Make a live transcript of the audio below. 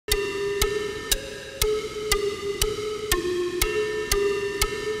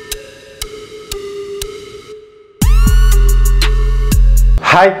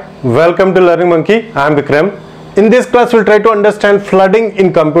Hi, welcome to Learning Monkey. I am Vikram. In this class, we'll try to understand flooding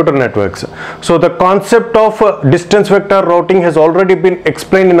in computer networks. So the concept of distance vector routing has already been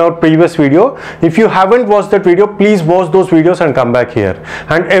explained in our previous video. If you haven't watched that video, please watch those videos and come back here.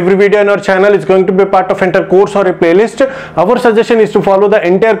 And every video in our channel is going to be part of entire course or a playlist. Our suggestion is to follow the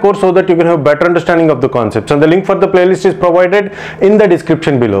entire course so that you can have better understanding of the concepts. And the link for the playlist is provided in the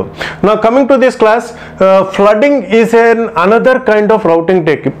description below. Now coming to this class, flooding is another kind of routing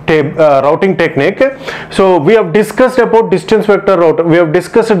technique. So we have discussed about distance vector routing. We have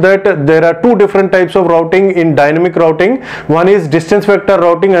discussed that there are two different types of routing in dynamic routing. One is distance vector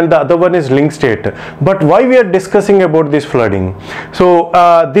routing and the other one is link state. But why we are discussing about this flooding? So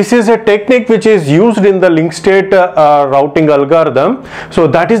this is a technique which is used in the link state routing algorithm. So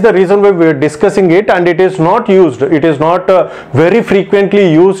that is the reason why we are discussing it, and it is not used. It is not very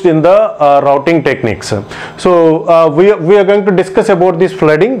frequently used in the routing techniques. So we are going to discuss about this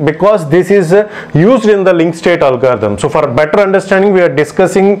flooding because this is used in the link state algorithm. So for better understanding, we are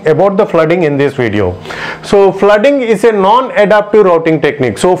discussing about the flooding in this video. So flooding is a non-adaptive routing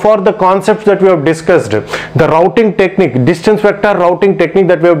technique. So for the concepts that we have discussed, the routing technique, distance vector routing technique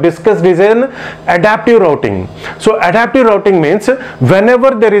that we have discussed is an adaptive routing. So adaptive routing means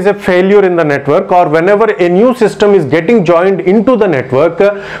whenever there is a failure in the network or whenever a new system is getting joined into the network,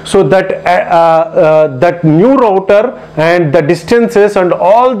 so that that new router and the distances and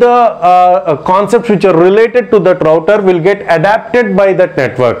all the concepts which are related to that router will get adapted by that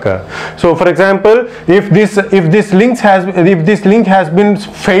network. So for example, if this link has been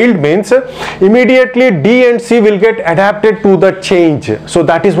failed, means immediately D and C will get adapted to the change. So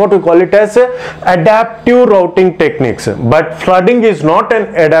that is what we call it as adaptive routing techniques. But flooding is not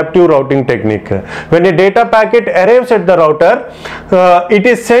an adaptive routing technique. When a data packet arrives at the router, it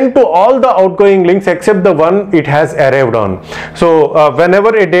is sent to all the outgoing links except the one it has arrived on. So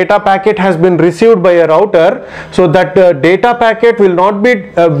whenever a data packet has been received by a router, so that data packet will not be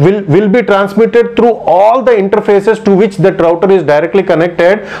will be transmitted through all the interfaces to which that router is directly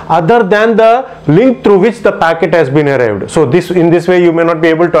connected, other than the link through which the packet has been arrived. So in this way you may not be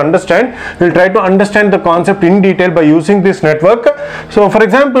able to understand. We'll try to understand the concept in detail by using this network. So for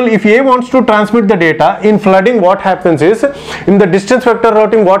example, if A wants to transmit the data in flooding, what happens is, in the distance vector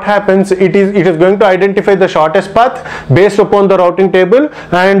routing, what happens, it is going to identify the shortest path based upon the routing table,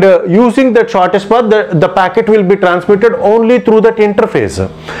 and using that shortest path, the packet will be transmitted only through that interface.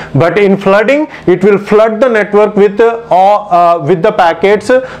 But in flooding, it will flood the network with the packets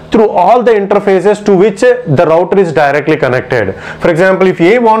through all the interfaces to which the router is directly connected. For example, if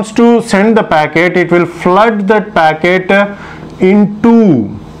A wants to send the packet, it will flood that packet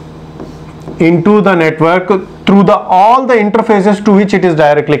into the network through all the interfaces to which it is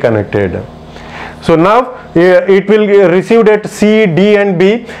directly connected. So now it will be received at C, D and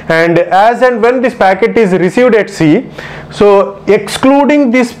B, and as and when this packet is received at C, so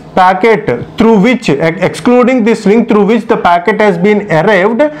excluding this packet excluding this link through which the packet has been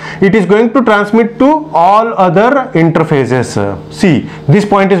arrived, it is going to transmit to all other interfaces. See, this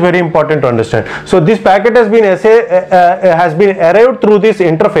point is very important to understand. So this packet has been arrived through this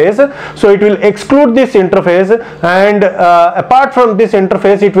interface, so it will exclude this interface, and apart from this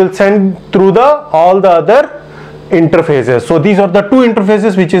interface, it will send through all the other interfaces. So these are the two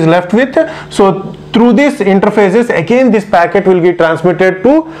interfaces which is left with. So through these interfaces, again this packet will be transmitted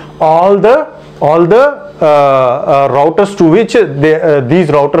to all the routers to which these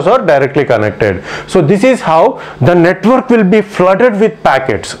routers are directly connected. So this is how the network will be flooded with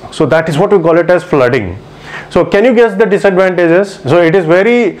packets. So that is what we call it as flooding. So can you guess the disadvantages? So it is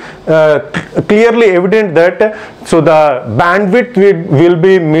very clearly evident that so the bandwidth will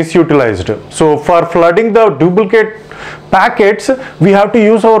be misutilized. So for flooding the duplicate packets, we have to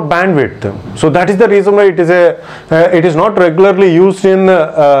use our bandwidth. So that is the reason why it is not regularly used in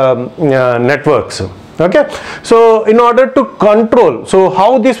networks. Okay, so in order to control, so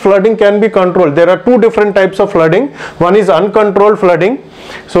how this flooding can be controlled, there are two different types of flooding. One is uncontrolled flooding.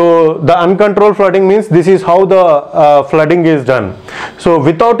 So the uncontrolled flooding means this is how the flooding is done. So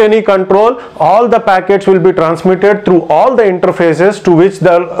without any control, all the packets will be transmitted through all the interfaces to which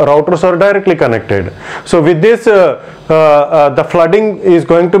the routers are directly connected. So with this the flooding is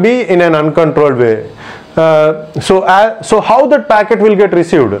going to be in an uncontrolled way. so how that packet will get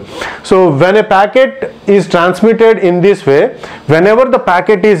received? So when a packet is transmitted in this way, whenever the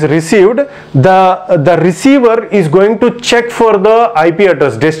packet is received, the receiver is going to check for the IP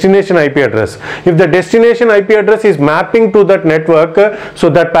address, destination IP address. If the destination IP address is mapping to that network, so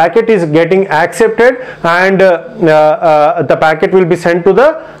that packet is getting accepted, and the packet will be sent to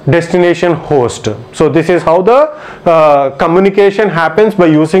the destination host. So this is how the communication happens by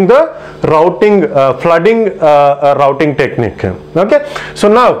using the routing flooding routing technique. Okay,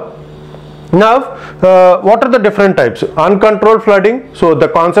 so now what are the different types? Uncontrolled flooding. So the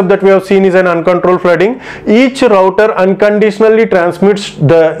concept that we have seen is an uncontrolled flooding. Each router unconditionally transmits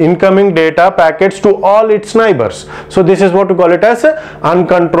the incoming data packets to all its neighbors. So this is what we call it as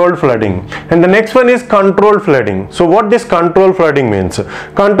uncontrolled flooding. And the next one is controlled flooding. So what this controlled flooding means?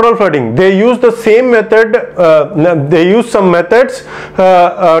 Controlled flooding, they use the same method, they use some methods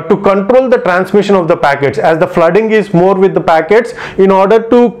to control the transmission of the packets. As the flooding is more with the packets, in order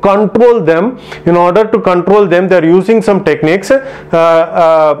to control them, they are using some techniques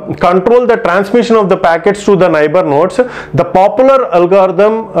control the transmission of the packets to the neighbor nodes. The popular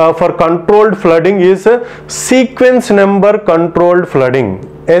algorithm for controlled flooding is sequence number controlled flooding,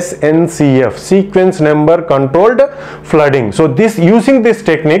 SNCF, sequence number controlled flooding. So this, using this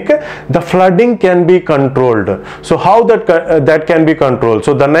technique, the flooding can be controlled. So how that can be controlled?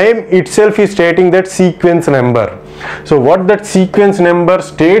 So the name itself is stating that sequence number. So what that sequence number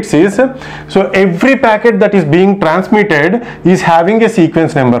states is, so every packet that is being transmitted is having a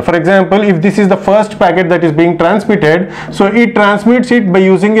sequence number. For example, if this is the first packet that is being transmitted, so it transmits it by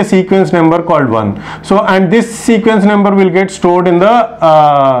using a sequence number called 1. So and this sequence number will get stored in the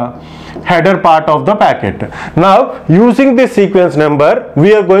header part of the packet. Now using this sequence number,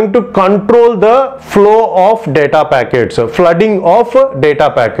 we are going to control the flow of data packets, flooding of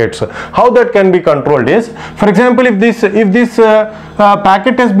data packets. How that can be controlled is, for example, if this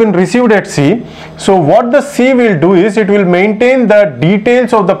packet has been received at C, so what the C will do is, it will maintain the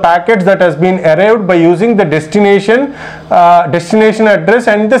details of the packets that has been arrived by using the destination address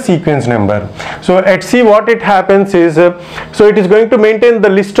and the sequence number. So at C, what it happens is, so it is going to maintain the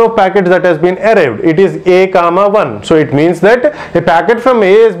list of packets that has been arrived. It is A comma 1. So it means that a packet from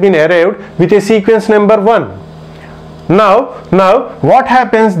A has been arrived with a sequence number 1. Now what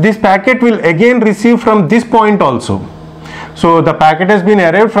happens? This packet will again receive from this point also. So the packet has been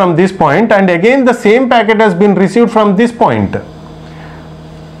arrived from this point, and again the same packet has been received from this point,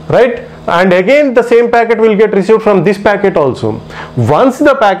 right? And again the same packet will get received from this packet also. Once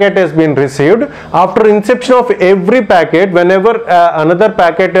the packet has been received, after inception of every packet, whenever another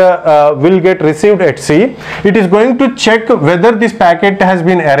packet will get received at C, it is going to check whether this packet has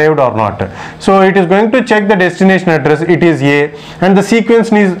been arrived or not. So it is going to check the destination address, it is A, and the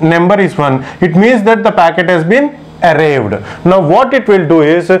sequence number is 1. It means that the packet has been arrived. Now what it will do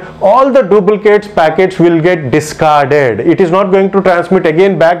is, all the duplicates packets will get discarded. It is not going to transmit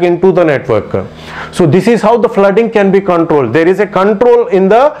again back into the network. So this is how the flooding can be controlled. There is a control in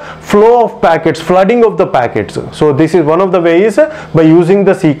the flow of packets, flooding of the packets. So this is one of the ways by using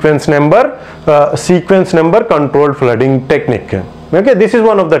the sequence number controlled flooding technique. Okay, this is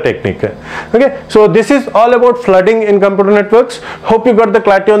one of the technique. Okay, so this is all about flooding in computer networks. Hope you got the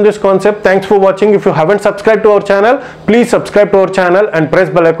clarity on this concept. Thanks for watching. If you haven't subscribed to our channel, please subscribe to our channel and press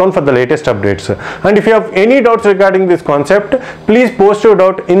bell icon for the latest updates. And if you have any doubts regarding this concept, please post your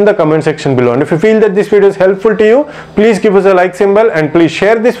doubt in the comment section below. And if you feel that this video is helpful to you, please give us a like symbol and please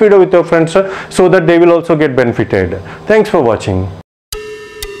share this video with your friends so that they will also get benefited. Thanks for watching.